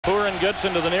Cooper and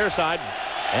Goodson to the near side,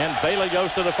 and Bailey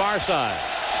goes to the far side.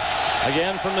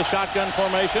 Again from the shotgun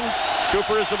formation,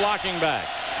 Cooper is the blocking back.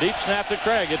 Deep snap to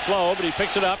Craig. It's low, but he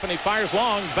picks it up and he fires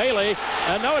long. Bailey,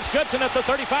 and no, it's Goodson at the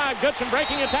 35. Goodson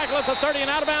breaking a tackle at the 30 and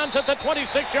out of bounds at the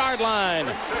 26-yard line.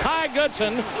 Ty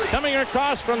Goodson coming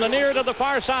across from the near to the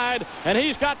far side, and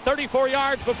he's got 34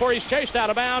 yards before he's chased out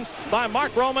of bounds by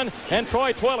Mark Roman and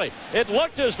Troy Twilley. It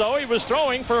looked as though he was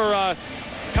throwing for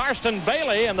Karsten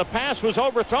Bailey, and the pass was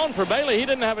overthrown for Bailey. He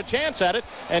didn't have a chance at it,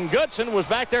 and Goodson was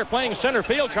back there playing center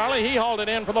field, Charlie. He hauled it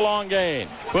in for the long gain.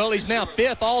 Well, he's now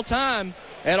 5th all-time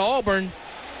at Auburn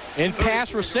in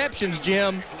pass receptions,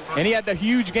 Jim, and he had the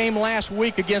huge game last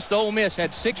week against Ole Miss.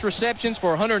 Had 6 receptions for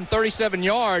 137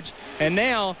 yards, and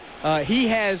now he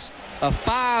has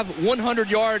 5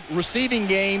 100-yard receiving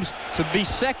games to be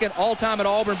 2nd all-time at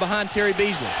Auburn behind Terry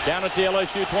Beasley. Down at the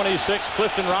LSU 26,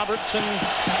 Clifton Robertson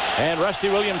and Rusty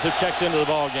Williams have checked into the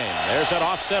ball game. There's that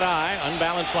offset eye,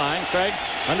 unbalanced line. Craig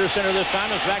under center this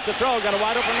time, is back to throw. Got a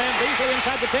wide open man. Beasley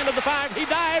inside the 10 to the 5. He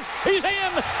dives. He's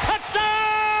in.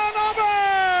 Touchdown,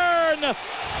 Auburn!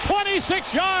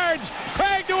 26 yards.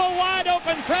 Craig to a wide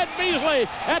open Fred Beasley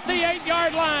at the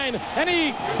 8-yard line, and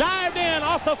he dived in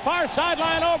off the far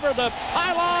sideline over the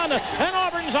pylon, and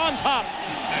Auburn's on top.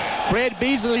 Fred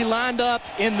Beasley lined up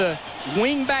in the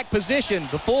wing-back position,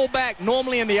 the fullback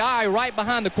normally in the eye right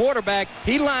behind the quarterback.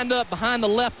 He lined up behind the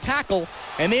left tackle,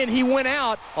 and then he went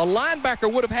out. A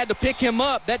linebacker would have had to pick him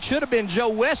up. That should have been Joe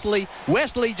Wesley.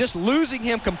 Wesley just losing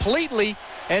him completely,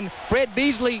 and Fred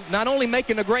Beasley not only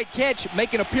making a great catch,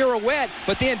 making a pirouette,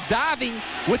 but then diving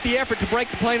with the effort to break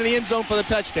the plane in the end zone for the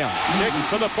touchdown. Kick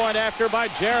for the point after by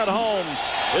Jared Holmes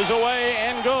is away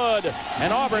and good,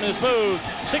 and Auburn has moved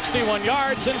 61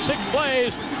 yards in 6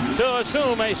 plays to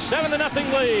assume a 7-0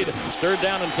 lead. 3rd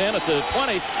down and 10 at the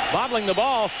 20, bobbling the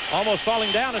ball, almost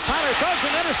falling down as Tyler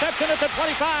throws an interception at the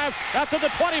 25. After the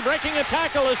 20, breaking a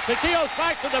tackle is Takeo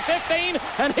Spikes at the 15,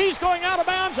 and he's going out of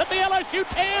bounds at the LSU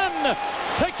 10.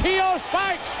 Takeo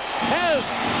Spikes has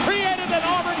created an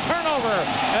Auburn turnover.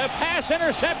 A pass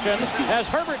interception as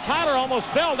Herbert Tyler almost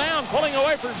fell down, pulling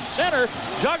away from center,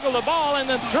 juggled the ball, and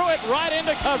then threw it right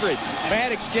into coverage.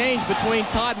 Bad exchange between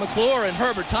Todd McClure and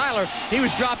Herbert Tyler. He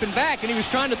was dropping back, and he was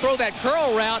trying to throw that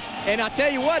curl route. And I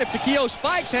tell you what, if Takeo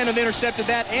Spikes hadn't intercepted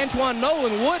that, Antoine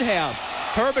Nolan would have.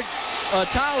 Herbert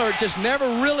Tyler just never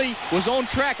really was on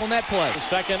track on that play.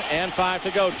 2nd and 5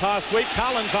 to go. Toss sweep.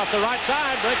 Collins off the right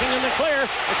side, breaking in the clear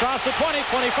across the 20,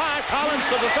 25. Collins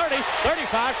to the 30,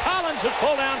 35. Collins is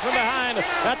pulled down from behind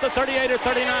at the 38 or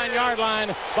 39-yard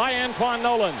line by Antoine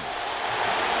Nolan.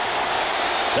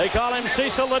 They call him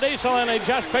Cecil the Diesel, and he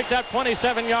just picked up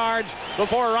 27 yards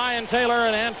before Ryan Taylor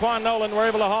and Antoine Nolan were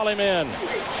able to haul him in.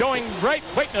 Showing great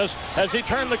quickness as he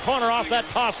turned the corner off that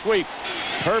toss sweep.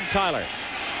 Herb Tyler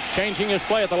changing his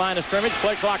play at the line of scrimmage.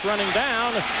 Play clock running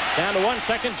down to 1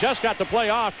 second. Just got the play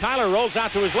off. Tyler rolls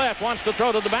out to his left, wants to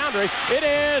throw to the boundary. It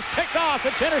is picked off.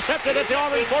 It's intercepted at the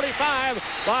Auburn 45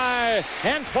 by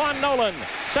Antoine Nolan.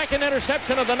 2nd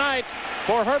interception of the night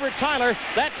for Herbert Tyler.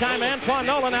 That time Antoine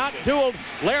Nolan out-dueled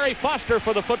Larry Foster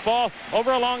for the football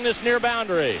over along this near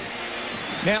boundary.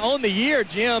 Now on the year,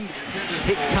 Jim,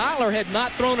 Tyler had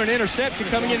not thrown an interception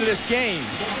coming into this game.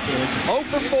 0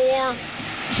 for 4.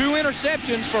 2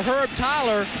 interceptions for Herb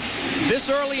Tyler this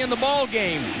early in the ball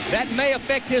game. That may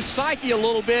affect his psyche a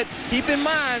little bit. Keep in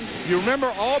mind, you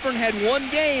remember Auburn had one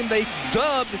game they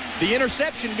dubbed the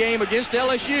interception game against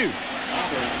LSU.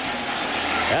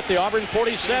 At the Auburn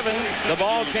 47, the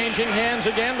ball changing hands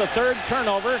again. The 3rd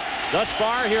turnover thus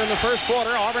far here in the 1st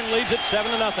quarter. Auburn leads it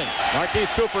 7-0. Markeith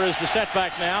Cooper is the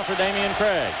setback now for Damian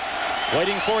Craig.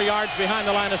 Waiting 4 yards behind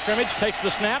the line of scrimmage, takes the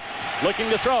snap, looking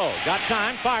to throw. Got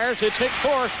time, fires, it's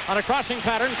 6-4 on a crossing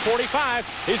pattern, 45.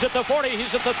 He's at the 40,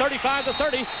 he's at the 35, the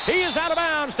 30. He is out of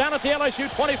bounds down at the LSU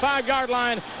 25-yard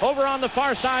line over on the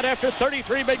far side after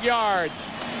 33 big yards.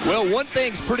 Well, one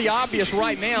thing's pretty obvious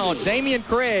right now. Damian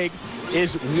Craig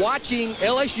is watching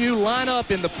LSU line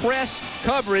up in the press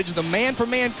coverage, the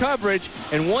man-for-man coverage,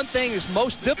 and one thing that's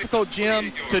most difficult,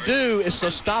 Jim, to do is to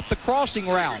stop the crossing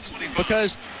routes,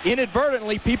 because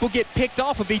inadvertently people get picked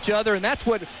off of each other, and that's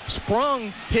what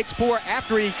sprung Hicks for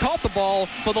after he caught the ball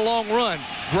for the long run.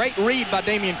 Great read by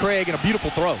Damian Craig and a beautiful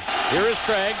throw. Here is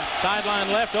Craig,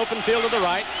 sideline left, open field to the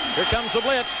right. Here comes the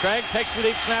blitz. Craig takes the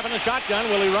deep snap in the shotgun.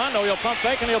 Will he run? No, he'll pump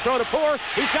fake and he'll throw to Poor.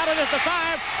 He's got it at the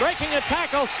 5, breaking a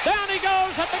tackle. Down he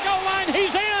goes at the goal line.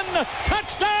 He's in.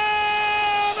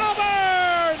 Touchdown,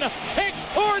 Auburn! Hicks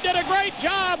Poor did a great Great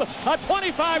job. A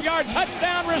 25-yard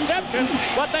touchdown reception,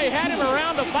 but they had him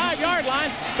around the 5-yard line.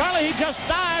 Charlie, he just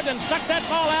dived and stuck that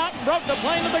ball out and broke the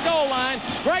plane to the goal line.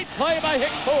 Great play by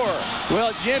Hicks Poor.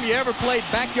 Well, Jim, you ever played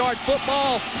backyard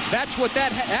football? That's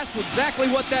exactly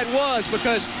what that was,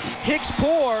 because Hicks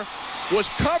Poor was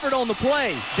covered on the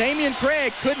play. Damian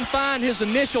Craig couldn't find his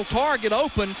initial target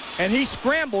open, and he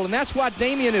scrambled, and that's why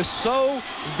Damian is so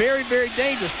very, very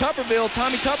dangerous. Tommy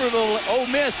Tuberville, Ole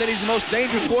Miss, said he's the most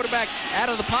dangerous quarterback out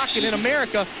of the pocket in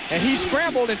America, and he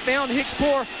scrambled and found Hicks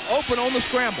Poor open on the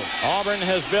scramble. Auburn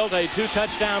has built a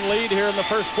 2-touchdown lead here in the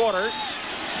first quarter.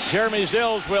 Jeremy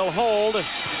Zills will hold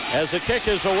as the kick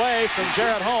is away from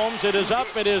Jarrett Holmes. It is up,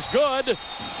 it is good,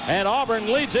 and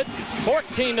Auburn leads it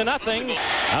 14-0.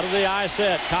 Out of the I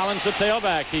set, Collins the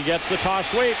tailback. He gets the toss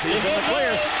sweep. He's in the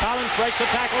clear. Collins breaks the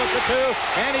tackle at the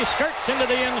 2, and he skirts into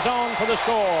the end zone for the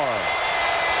score.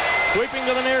 Sweeping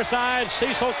to the near side,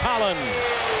 Cecil Collins.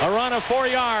 A run of 4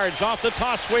 yards off the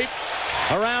toss sweep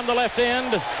around the left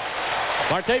end.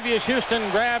 Martavius Houston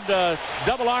grabbed a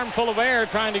double armful of air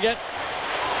trying to get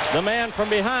the man from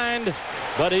behind,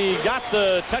 but he got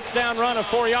the touchdown run of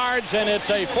 4 yards, and it's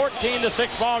a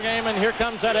 14-6 ball game, and here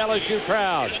comes that LSU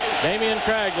crowd. Damian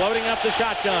Craig loading up the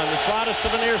shotgun. The slot is to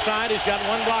the near side. He's got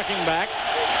one blocking back.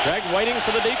 Craig waiting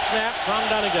for the deep snap from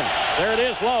Dunnigan. There it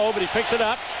is, low, but he picks it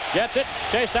up, gets it,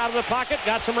 chased out of the pocket,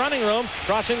 got some running room,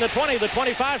 crossing the 20, the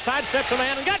 25, sidesteps a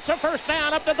man, and gets a first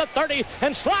down up to the 30,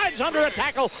 and slides under a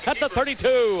tackle at the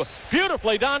 32.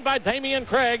 Beautifully done by Damian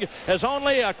Craig, as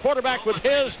only a quarterback with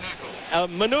his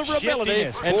maneuverability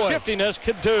and shiftiness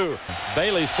could do.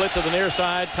 Bailey split to the near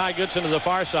side, Ty Goodson to the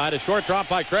far side. A short drop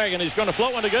by Craig, and he's going to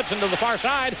float one to Goodson to the far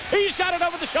side. He's got it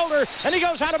over the shoulder, and he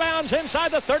goes out of bounds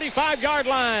inside the 35-yard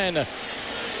line.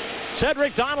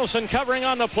 Cedric Donaldson covering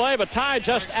on the play, but Ty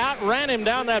just outran him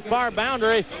down that far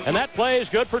boundary, and that play is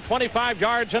good for 25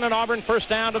 yards and an Auburn first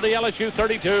down to the LSU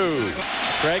 32.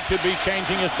 Craig could be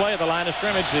changing his play at the line of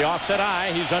scrimmage. The offset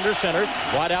I, he's under center.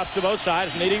 Wide outs to both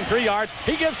sides, needing 3 yards.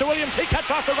 He gives to Williams. He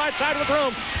cuts off the right side with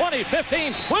room. 20,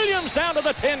 15. Williams down to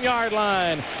the 10-yard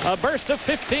line. A burst of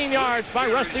 15 yards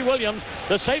by Rusty Williams.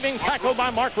 The saving tackle by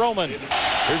Mark Roman.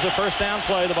 Here's a first down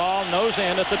play. The ball nose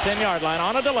in at the 10-yard line.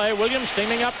 On a delay, Williams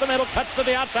steaming up the middle. Cuts to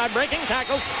the outside, breaking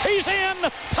tackles. He's in.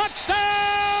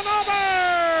 Touchdown,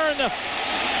 Auburn!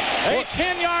 A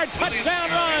 10-yard touchdown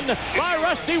run by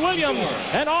Rusty Williams,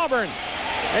 and Auburn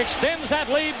extends that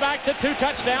lead back to 2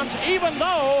 touchdowns, even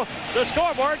though the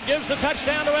scoreboard gives the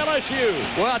touchdown to LSU.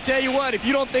 Well, I'll tell you what, if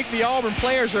you don't think the Auburn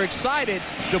players are excited,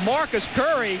 DeMarcus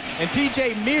Curry and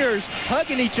T.J. Mears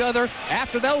hugging each other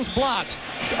after those blocks.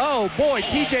 Oh, boy,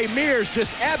 T.J. Mears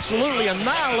just absolutely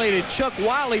annihilated Chuck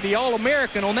Wiley, the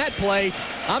All-American, on that play.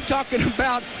 I'm talking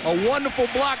about a wonderful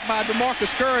block by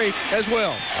DeMarcus Curry as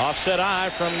well. Offset I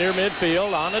from near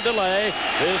midfield on a delay.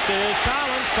 This is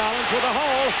Collins. Collins with a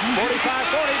hole.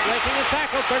 45-40, breaking a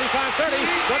tackle. 35-30.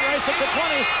 Good race at the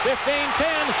 20.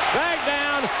 15-10. Dragged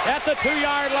down at the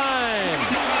 2-yard line.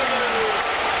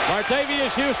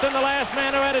 Martavius Houston, the last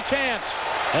man who had a chance.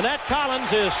 And that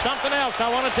Collins is something else,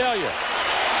 I want to tell you.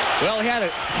 Well, he had a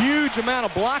huge amount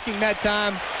of blocking that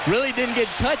time. Really didn't get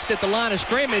touched at the line of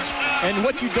scrimmage. And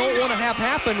what you don't want to have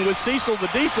happen with Cecil the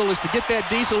Diesel is to get that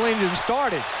Diesel engine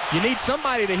started. You need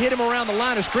somebody to hit him around the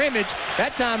line of scrimmage.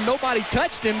 That time, nobody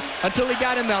touched him until he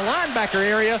got in the linebacker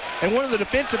area. And one of the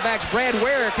defensive backs, Brad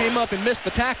Ware, came up and missed the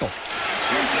tackle.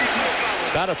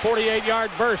 Got a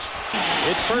 48-yard burst.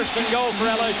 It's first and goal for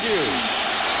LSU.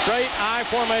 Straight I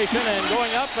formation, and going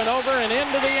up and over and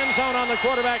into the end zone on the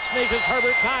quarterback sneak is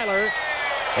Herbert Tyler.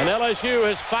 And LSU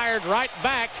has fired right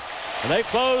back, and they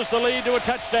close the lead to a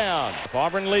touchdown.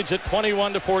 Auburn leads it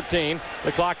 21-14.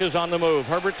 The clock is on the move.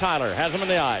 Herbert Tyler has him in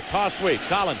the eye. Toss sweep.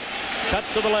 Collins cuts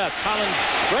to the left. Collins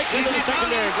breaks into the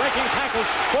secondary, breaking tackles.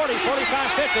 40,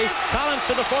 45, 50. Collins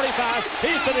to the 45.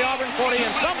 He's to the Auburn 40,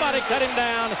 and somebody cut him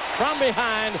down from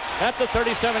behind at the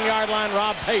 37-yard line.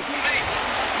 Rob Pate.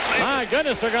 My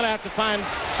goodness, they're going to have to find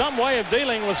some way of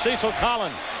dealing with Cecil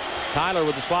Collins. Tyler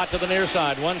with the slot to the near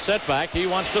side. One setback. He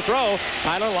wants to throw.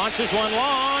 Tyler launches one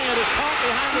long. It is caught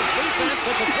behind the defense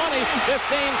at the 20, 15,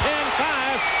 10,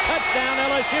 5. Touchdown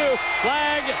LSU.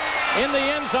 Flag in the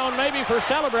end zone maybe for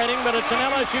celebrating, but it's an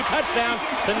LSU touchdown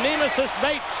to Nemesis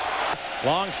Bates.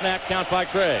 Long snap count by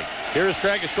Craig. Here's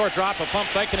Craig, a short drop, a pump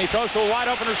fake, and he throws to a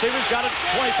wide-open receiver. He's got it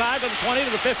 25 to the 20 to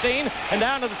the 15, and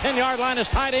down to the 10-yard line is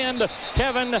tight end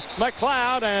Kevin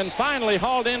McLeod, and finally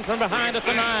hauled in from behind at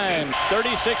the 9.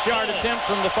 36-yard attempt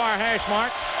from the far hash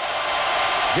mark.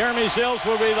 Jeremy Zills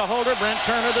will be the holder. Brent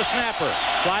Turner, the snapper.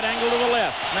 Slide angle to the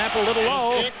left. Snap a little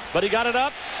low, but he got it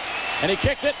up, and he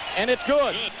kicked it, and it's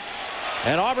good.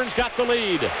 And Auburn's got the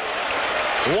lead.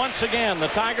 Once again, the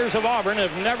Tigers of Auburn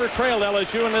have never trailed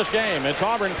LSU in this game. It's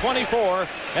Auburn 24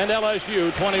 and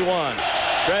LSU 21.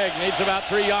 Craig needs about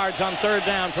 3 yards on third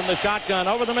down from the shotgun.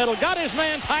 Over the middle, got his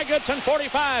man, Ty Goodson,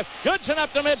 45. Goodson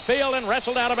up to midfield and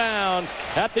wrestled out of bounds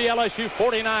at the LSU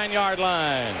 49-yard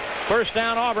line. First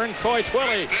down, Auburn. Troy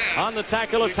Twilley on the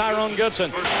tackle of Tyrone Goodson.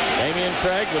 Damian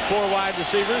Craig with 4 wide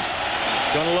receivers.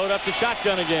 Going to load up the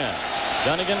shotgun again.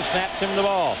 Dunnigan snaps him the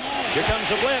ball. Here comes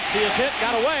the blitz. He is hit,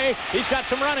 got away. He's got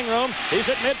some running room. He's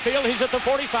at midfield. He's at the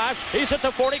 45. He's at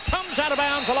the 40. Comes out of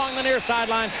bounds along the near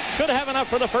sideline. Should have enough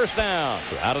for the first down.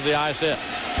 Out of the eye set.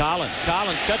 Collins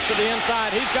cuts to the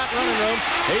inside. He's got running room.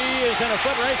 He is in a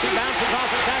foot race. He bounces off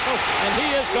the tackle, and he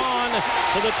is gone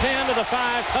to the 10 to the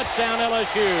 5. Touchdown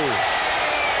LSU.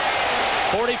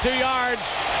 42 yards.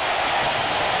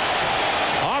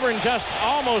 Auburn just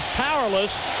almost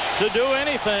powerless to do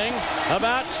anything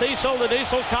about Cecil the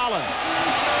Diesel Collins.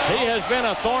 He has been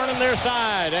a thorn in their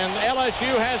side, and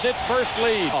LSU has its first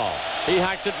lead. He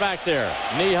hikes it back there,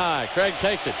 knee high. Craig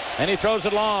takes it, and he throws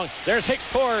it long. There's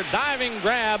Hickspoor, diving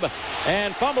grab,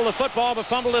 and fumbled the football, but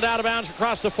fumbled it out of bounds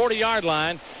across the 40-yard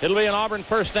line. It'll be an Auburn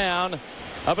first down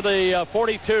up at the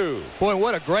 42. Boy,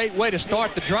 what a great way to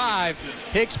start the drive.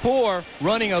 Hickspoor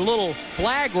running a little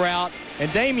flag route,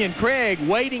 and Damian Craig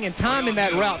waiting and timing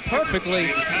that route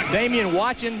perfectly. Damian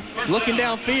watching, looking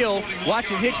downfield,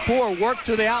 watching Hickspoor work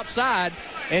to the outside,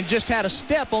 and just had a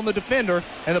step on the defender,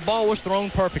 and the ball was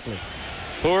thrown perfectly.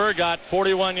 Poor got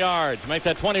 41 yards. Make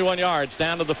that 21 yards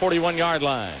down to the 41-yard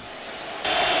line.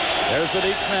 There's the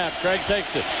deep snap. Craig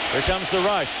takes it. Here comes the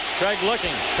rush. Craig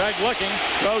looking.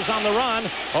 Throws on the run.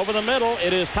 Over the middle,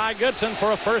 it is Ty Goodson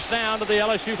for a first down to the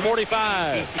LSU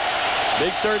 45.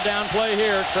 Big third down play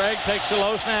here. Craig takes the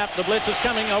low snap. The blitz is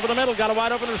coming over the middle. Got a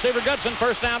wide open receiver, Goodson.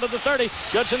 First down to the 30.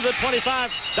 Goodson to the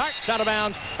 25. Darts out of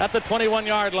bounds at the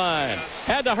 21-yard line.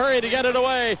 Had to hurry to get it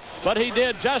away, but he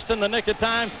did just in the nick of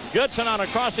time. Goodson on a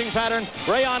crossing pattern.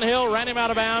 Rayon Hill ran him out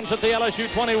of bounds at the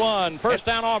LSU 21. First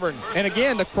down, Auburn. And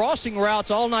again, the crossing routes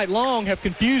all night long have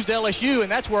confused LSU,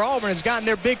 and that's where Auburn has gotten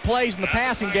their big plays in the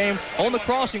passing game on the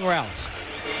crossing routes.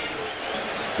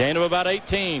 Gain of about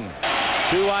 18.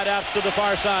 2 wide outs to the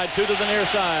far side, 2 to the near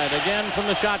side. Again from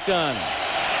the shotgun.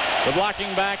 The blocking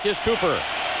back is Cooper.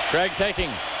 Craig taking,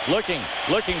 looking,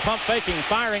 pump faking,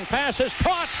 firing, pass is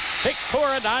caught.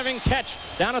 Hickspoor, a diving catch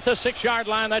down at the 6-yard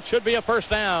line. That should be a first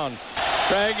down.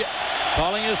 Craig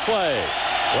calling his play,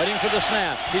 waiting for the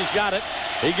snap. He's got it.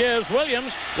 He gives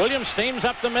Williams. Williams steams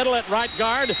up the middle at right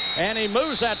guard, and he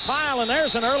moves that pile, and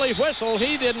there's an early whistle.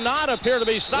 He did not appear to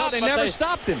be stopped. No, they never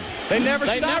stopped him. They never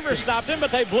stopped him,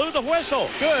 but they blew the whistle.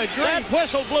 Good grief. That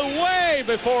whistle blew way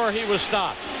before he was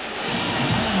stopped.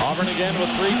 Auburn again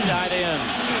with 3 tight ends.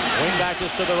 Wingback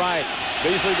is to the right.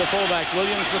 Beasley the fullback.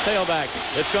 Williams the tailback.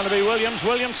 It's going to be Williams.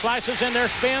 Williams slices in there,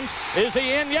 spins. Is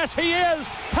he in? Yes, he is.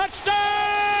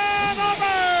 Touchdown,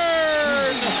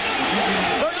 Auburn!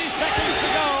 30 seconds to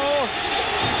go.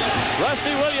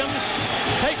 Rusty Williams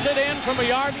takes it in from a 1.5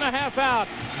 yards out,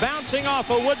 bouncing off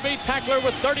a would-be tackler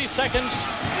with 30 seconds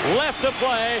left to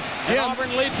play. And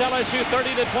Auburn leads LSU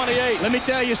 30-28. Let me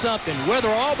tell you something. Whether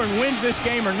Auburn wins this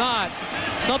game or not,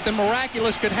 something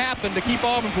miraculous could happen to keep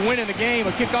Auburn from winning the game,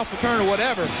 a kickoff return or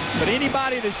whatever. But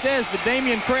anybody that says that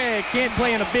Damian Craig can't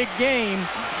play in a big game,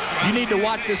 you need to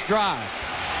watch this drive.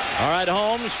 All right,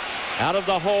 Holmes out of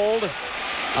the hold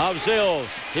of Zills.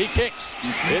 He kicks.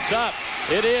 It's up.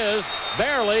 It is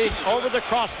barely over the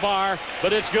crossbar,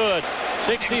 but it's good.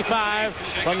 65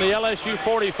 from the LSU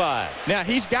 45. Now,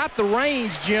 he's got the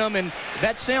range, Jim, and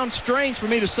that sounds strange for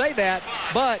me to say that,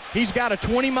 but he's got a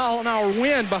 20-mile-an-hour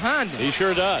wind behind him. He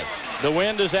sure does. The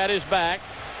wind is at his back.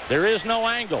 There is no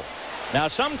angle. Now,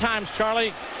 sometimes,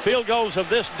 Charlie, field goals of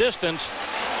this distance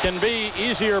can be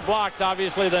easier blocked,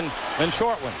 obviously, than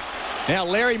short ones. Now,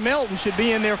 Larry Melton should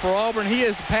be in there for Auburn. He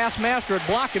is the pass master at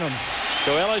blocking them.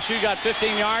 So LSU got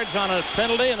 15 yards on a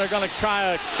penalty, and they're going to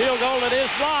try a field goal. It is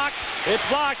blocked. It's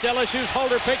blocked. LSU's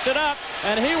holder picks it up,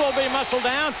 and he will be muscled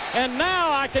down. And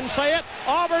now I can say it.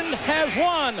 Auburn has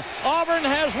won. Auburn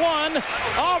has won.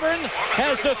 Auburn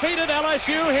has defeated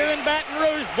LSU here in Baton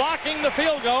Rouge, blocking the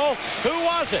field goal. Who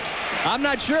was it? I'm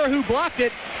not sure who blocked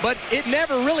it, but it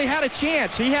never really had a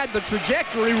chance. He had the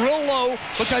trajectory real low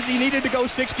because he needed to go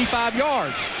 65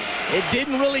 yards. It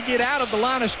didn't really get out of the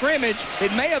line of scrimmage.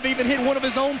 It may have even hit one of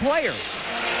his own players.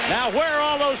 Now, where are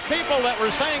all those people that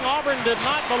were saying Auburn did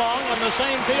not belong on the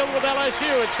same field with LSU?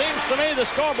 It seems to me the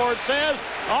scoreboard says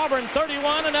Auburn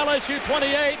 31 and LSU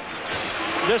 28.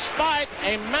 despite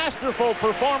a masterful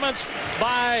performance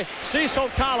by Cecil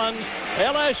Collins,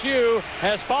 LSU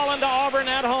has fallen to Auburn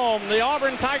at home. The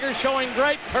Auburn Tigers showing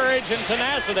great courage and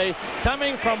tenacity,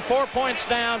 coming from 4 points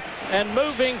down and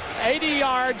moving 80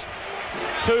 yards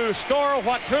to score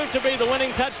what proved to be the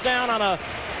winning touchdown on a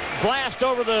blast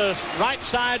over the right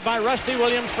side by Rusty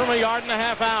Williams from a yard and a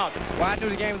half out. Well, I knew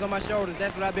the game was on my shoulders.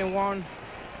 That's what I've been wanting.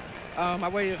 I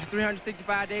waited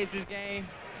 365 days for this game.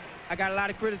 I got a lot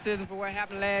of criticism for what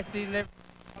happened last season.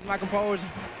 My composure.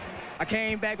 I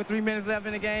came back with 3 minutes left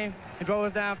in the game and drove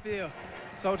us downfield.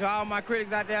 So to all my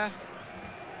critics out there,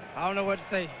 I don't know what to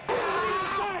say.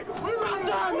 We're not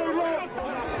done,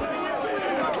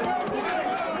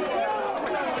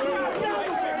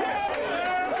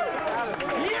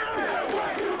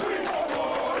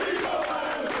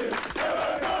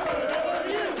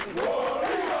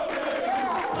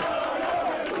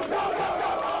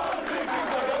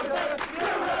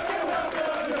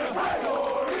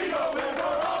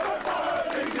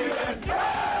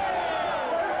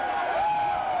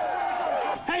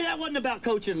 That wasn't about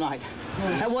coaching tonight.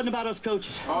 That wasn't about us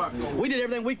coaches. We did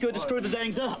everything we could to screw the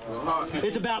things up.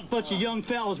 It's about a bunch of young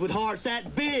fellas with hearts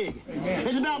that big.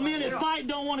 It's about men that fight and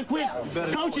don't want to quit.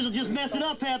 Coaches will just mess it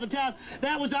up half the time.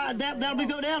 That'll be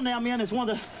go down now, man. It's one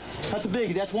of the, that's a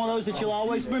biggie. That's one of those that you'll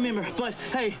always remember. But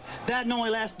hey, that and only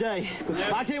last day.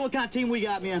 I tell you what kind of team we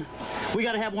got, man. We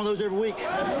got to have one of those every week. We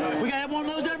got to have one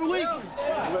of those every week.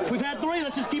 We've had 3.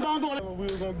 Let's just keep on going. We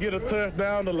were going to get a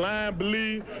touchdown. The line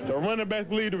believed. The running back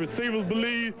believed. The receivers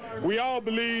believed. We all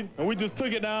believed. And we just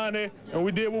took it down there, and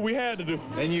we did what we had to do.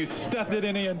 And you stuffed it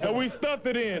in the end zone. And we stuffed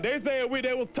it in. They said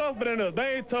they was tougher than us.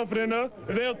 They ain't tougher than us.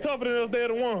 If they was tougher than us, they'd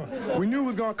have won. We knew we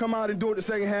was going to come out and do it the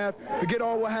second half. Forget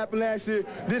all what happened last year.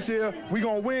 This year, we're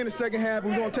going to win the second half.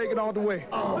 We're going to take it all the way.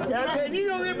 Okay, you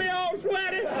going to get me all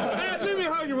sweaty? Let me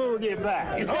hug you when we get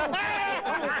back.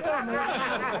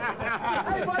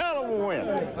 Hell of a win.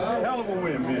 Hell of a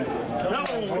win, man. Hell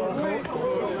of a win.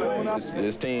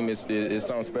 This team is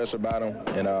something special about them,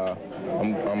 and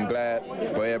I'm glad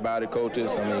for everybody,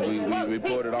 coaches. I mean, we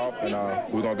pulled it off, and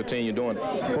we're going to continue doing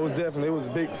it. Most definitely. It was a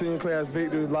big senior class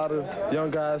victory. A lot of young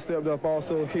guys stepped up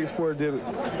also. Hicks Porter did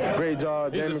a great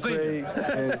job. Damon Craig.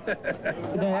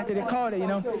 Then after they called it, you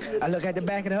know, I looked at the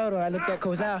back of the huddle. I looked at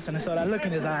Coach House, and I saw that look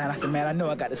in his eye, and I said, man, I know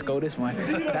I got to score this one.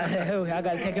 So I said, oh, I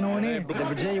got to take it on in. The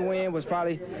Virginia win was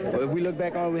probably, if we look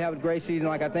back on it, we have a great season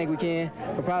like I think we can.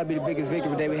 It'll probably be the biggest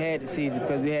victory that we had this season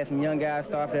because we had some young guys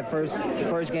start for that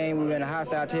first game. We were in a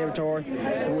hostile territory.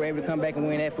 We were able to come back and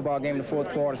win that football game in the fourth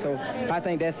quarter. So I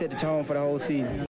think that set the tone for the whole season.